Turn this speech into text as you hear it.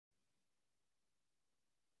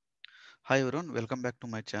Hi everyone, welcome back to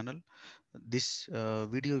my channel. This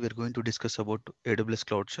video we are going to discuss about AWS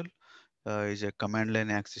CloudShell. Is a command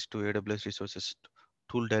line access to AWS resources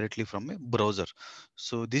tool directly from a browser.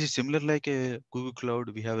 So this is similar like a Google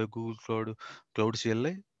Cloud. We have a Google Cloud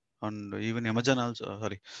CLI, and even Amazon also.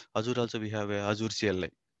 Azure also we have a Azure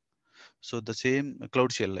CLI. So the same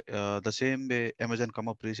Cloud CLI, the same way Amazon come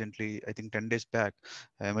up recently. I think 10 days back,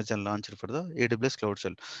 Amazon launched for the AWS Cloud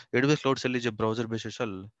Shell. AWS Cloud Shell is a browser-based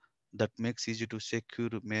shell that makes easy to secure,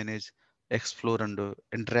 manage, explore, and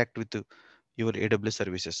interact with your AWS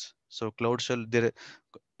services. So Cloud Shell, there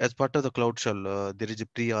as part of the Cloud Shell, there is a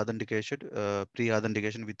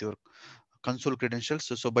pre-authentication with your console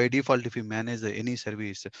credentials. So by default, if you manage any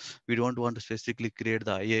service, we don't want to specifically create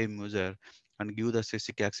the IAM user and give the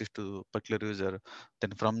specific access to particular user.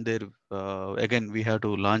 Then from there, again, we have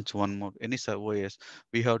to launch one more any OS.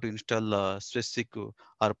 We have to install specific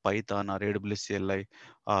or Python or AWS CLI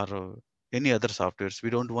or any other softwares.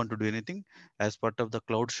 We don't want to do anything as part of the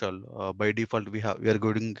Cloud Shell. By default, we are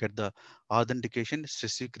going to get the authentication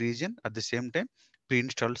specific region at the same time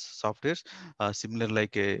pre-installed softwares similar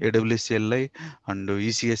like AWS CLI and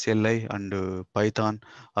ECS CLI and Python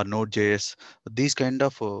or Node.js. These kind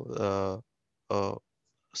of uh,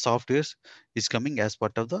 softwares is coming as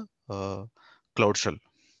part of the Cloud Shell.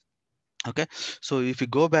 Okay, so if you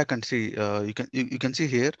go back and see, you can see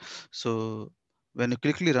here. So when you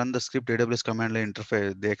quickly run the script AWS command line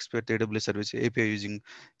interface, they expect AWS service API using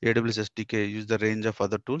AWS SDK, use the range of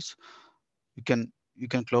other tools you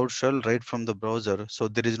can cloud shell right from the browser, so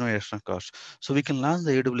there is no extra cost. So we can launch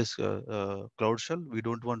the AWS cloud shell. We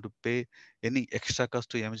don't want to pay any extra cost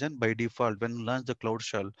to Amazon. By default, when you launch the cloud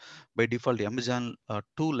shell, by default Amazon 2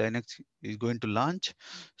 Linux is going to launch.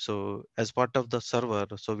 So as part of the server,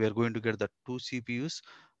 so we are going to get the two CPUs,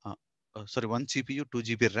 sorry, one CPU, 2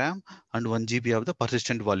 GB RAM, and 1 GB of the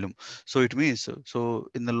persistent volume. So it means, so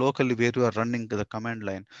in the locally where you are running the command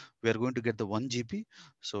line, we are going to get the 1 GB.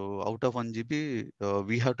 So out of 1 GB,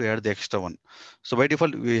 we have to add the extra one. So by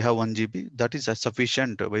default, we have 1 GB. That is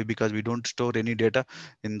sufficient. Why? Because we don't store any data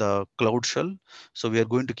in the cloud shell. So we are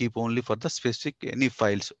going to keep only for the specific any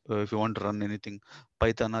files. If you want to run anything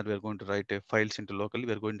Python, or we are going to write files into locally,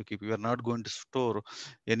 we are going to keep. We are not going to store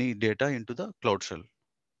any data into the cloud shell.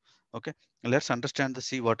 Okay, let's understand the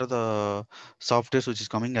see what are the softwares which is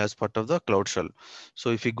coming as part of the cloud shell.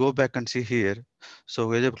 So if you go back and see here, so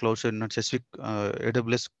AWS cloud shell, not specific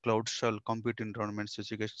AWS cloud shell compute environment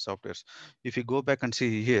specification softwares. If you go back and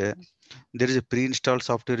see here, there is a pre-installed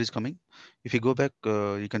software is coming. If you go back,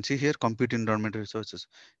 you can see here compute environment resources.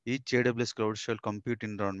 Each AWS cloud shell compute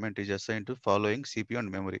environment is assigned to following CPU and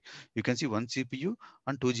memory. You can see one CPU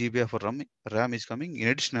and 2 GB of RAM is coming. In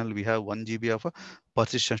addition, we have 1 GB of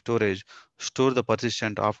persistent storage. Store the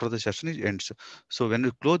persistent after the session is ends. So when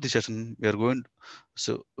you close the session, we are going.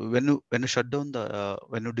 So when you shut down the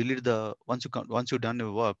when you delete the once you done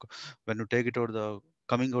your work, when you take it out the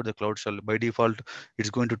coming out the cloud shell, by default it's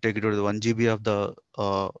going to take it to the 1 GB of the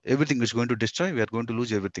everything is going to destroy. We are going to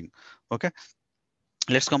lose everything. Okay,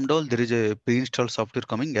 let's come down. There is a pre-installed software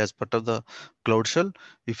coming as part of the cloud shell.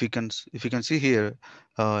 If you can see here,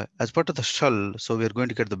 as part of the shell, so we are going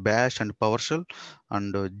to get the bash and powershell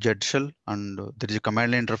and jet shell, and there is a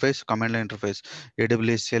command line interface,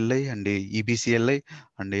 AWS CLI and EBCLI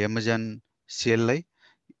and Amazon CLI,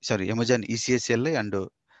 sorry, Amazon ECS CLI and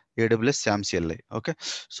AWS SAM CLI. Okay,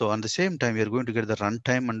 so on the same time, we are going to get the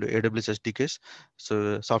runtime and AWS SDKs.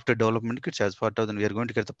 So software development kits as part of then we are going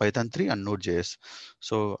to get the Python 3 and Node.js.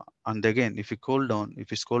 So and again, if you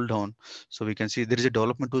scroll down, so we can see there is a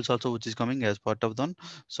development tools also which is coming as part of them.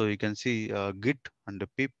 So you can see Git and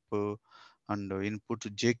pip and input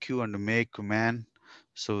JQ and make man.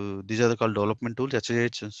 So these are the called development tools: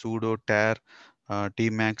 SSH, sudo, tar,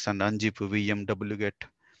 tmax, and unzip, vm, wget.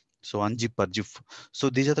 So unzip or zip.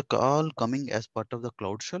 So these are the all coming as part of the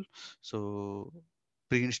cloud shell. So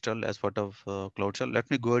pre-install as part of cloud shell. Let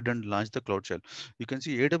me go ahead and launch the cloud shell. You can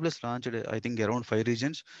see AWS launched I think around 5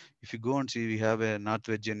 regions. If you go and see, we have a North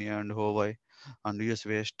Virginia and Hawaii and US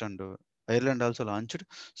West and Ireland also launched.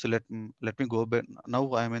 So let me go back.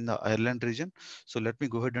 Now I am in the Ireland region. So let me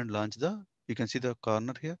go ahead and launch the, you can see the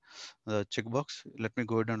corner here, the checkbox. Let me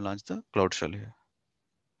go ahead and launch the cloud shell here.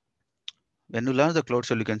 When you launch the cloud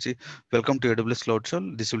shell, you can see welcome to AWS cloud shell.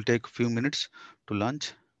 This will take few minutes to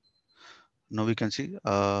launch. Now we can see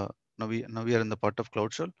now we are in the part of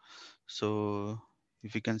cloud shell. So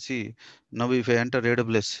if you can see, now if I enter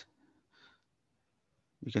AWS,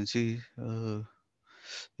 you can see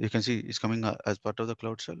it's coming as part of the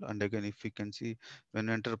cloud shell. And again, if you can see, when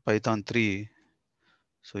you enter Python 3,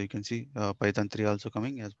 so you can see Python 3 also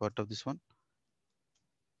coming as part of this one.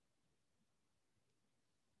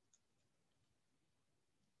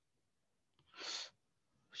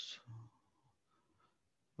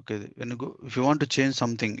 Okay, when you go, if you want to change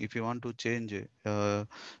something, if you want to change,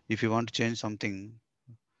 if you want to change something,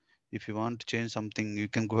 if you want to change something, you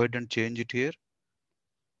can go ahead and change it here.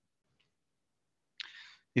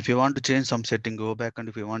 If you want to change some setting, go back, and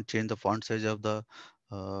if you want to change the font size of the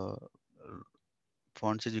uh,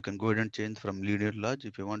 font size, you can go ahead and change from linear large.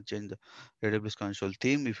 If you want to change the AWS console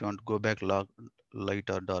theme, if you want to go back light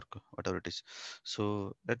or dark, whatever it is.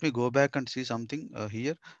 So let me go back and see something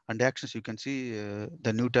here. And actions, you can see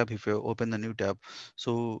the new tab. If you open the new tab,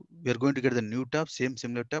 so we are going to get the new tab, same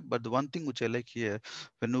similar tab. But the one thing which I like here,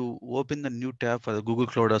 when you open the new tab for the Google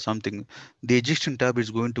Cloud or something, the existing tab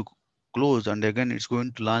is going to close, and again it's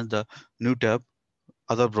going to launch the new tab,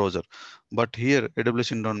 other browser. But here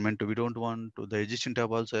AWS environment, we don't want to the existing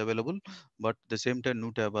tab also available, but the same time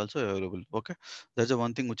new tab also available. Okay, that's the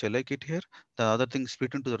one thing which I like it here. The other thing,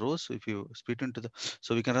 split into the rows. If you split into the,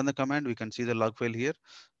 so we can run the command, we can see the log file here,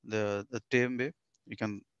 the same way we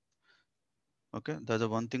can. Okay, that's the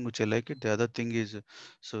one thing which I like it. The other thing is,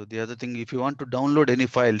 so the other thing, if you want to download any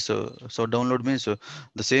file, so download means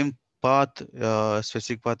the same path,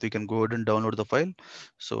 specific path, we can go ahead and download the file.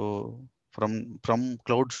 So from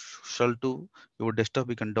cloud shell to your desktop,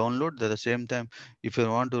 we can download. At the same time, if you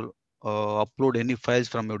want to upload any files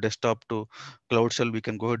from your desktop to cloud shell, we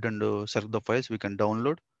can go ahead and select the files, we can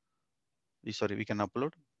download. Sorry, we can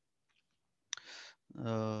upload.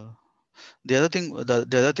 Uh, the other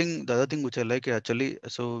thing which I like actually,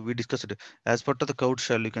 so we discussed it as part of the cloud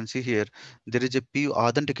shell. You can see here there is a P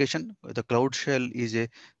authentication. The cloud shell is a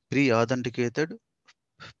pre-authenticated,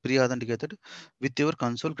 pre-authenticated with your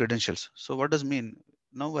console credentials. So what does mean?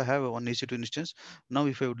 Now I have one EC2 instance. Now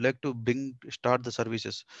if I would like to start the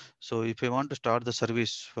services, so if I want to start the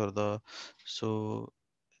service for the, so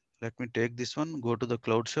let me take this one, go to the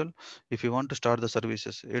cloud shell. If you want to start the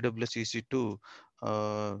services, AWS EC2,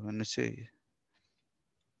 when I say,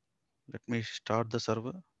 let me start the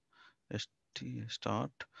server,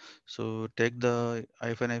 start. So take the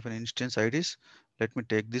hyphen instance IDs. Let me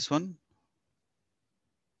take this one.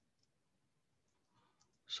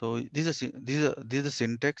 So these are the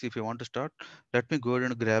syntax. If you want to start, let me go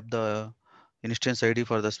ahead and grab the instance ID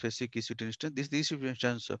for the specific EC2 instance. This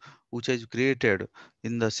instance which is created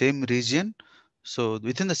in the same region. So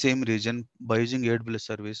within the same region, by using AWS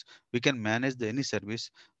service, we can manage any service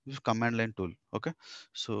with command line tool. Okay.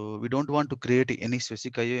 So we don't want to create any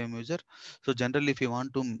specific IAM user. So generally, if you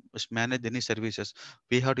want to manage any services,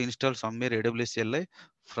 we have to install somewhere AWS CLI.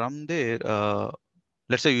 From there,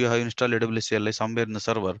 let's say you have installed AWS CLI somewhere in the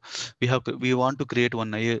server. We want to create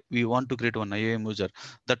one we want to create one IAM user.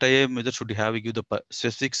 That IAM user should have give the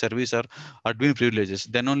specific service or admin privileges.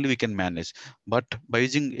 Then only we can manage. But by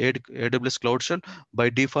using AWS CloudShell, by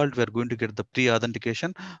default we are going to get the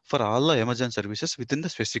pre-authentication for all the Amazon services within the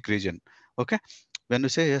specific region. Okay. When we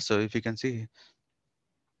say yes, so if you can see,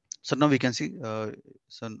 so now we can see,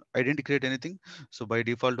 so I didn't create anything. So by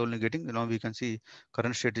default only getting, now we can see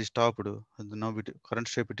current state is stopped. And now current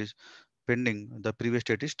state it is pending. The previous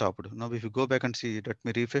state is stopped. Now if you go back and see, let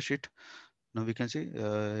me refresh it. Now we can see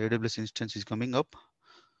AWS instance is coming up.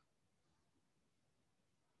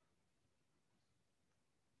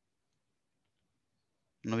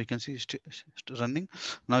 Now we can see running.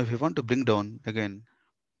 Now if you want to bring down again,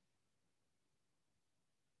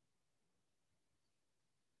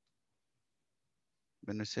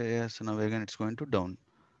 when we say yes, now again it's going to down.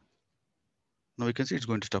 Now we can see it's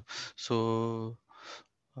going to stop. So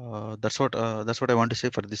that's what I want to say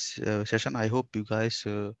for this session. I hope you guys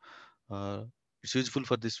it's useful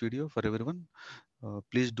for this video for everyone.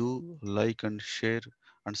 Please do like and share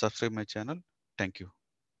and subscribe my channel. Thank you.